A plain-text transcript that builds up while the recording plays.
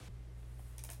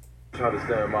try to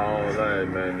stay in my own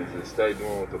lane, man, and just stay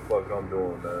doing what the fuck I'm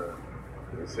doing, man.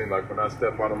 It seems like when I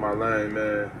step out of my lane,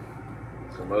 man,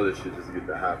 some other shit just get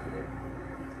to happening.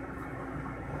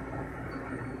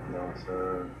 You know what I'm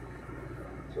saying?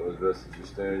 So it's best to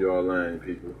just stay in your lane,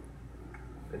 people.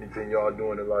 Anything y'all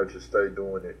doing in life, just stay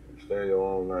doing it. Stay in your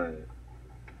own lane.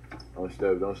 Don't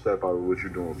step out of what you're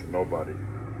doing for nobody.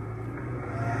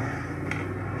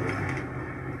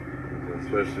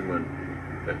 Especially when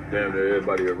damn near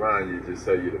everybody around you just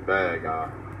say you're the bad guy.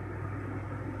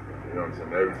 You know what I'm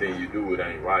saying? Everything you do, it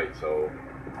ain't right. So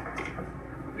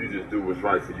you just do what's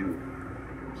right for you. You know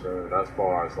what I'm saying? As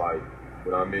far as like,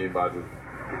 what I mean by just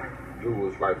do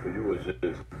what's right for you is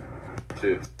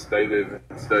just stay living,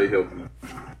 stay healthy,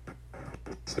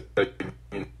 stay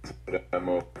into that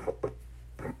motherfucker.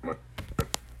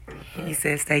 He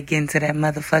said stay getting to that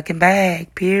motherfucking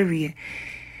bag, period.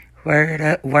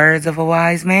 Words of a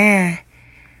wise man.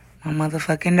 My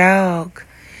motherfucking dog.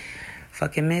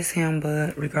 Fucking miss him,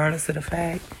 but regardless of the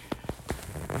fact,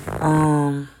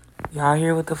 y'all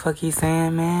hear what the fuck he's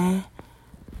saying, man?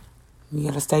 You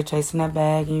gotta stay chasing that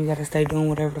bag and you gotta stay doing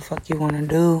whatever the fuck you wanna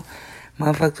do.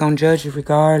 Motherfuckers don't judge you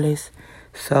regardless.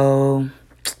 So,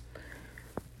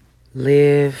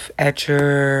 live at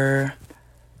your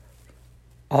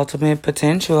ultimate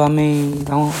potential. I mean,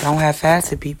 don't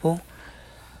half-ass it, people.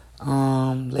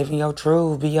 Living your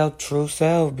truth. Be your true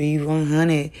self. Be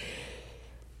 100.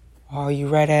 All you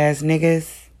rat-ass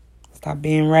niggas, stop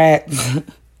being rats.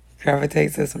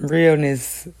 Gravitate to some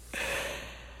realness.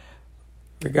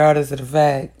 Regardless of the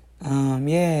fact.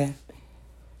 Yeah.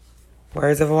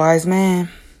 Words of a wise man.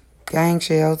 Gang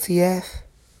shit, LTF.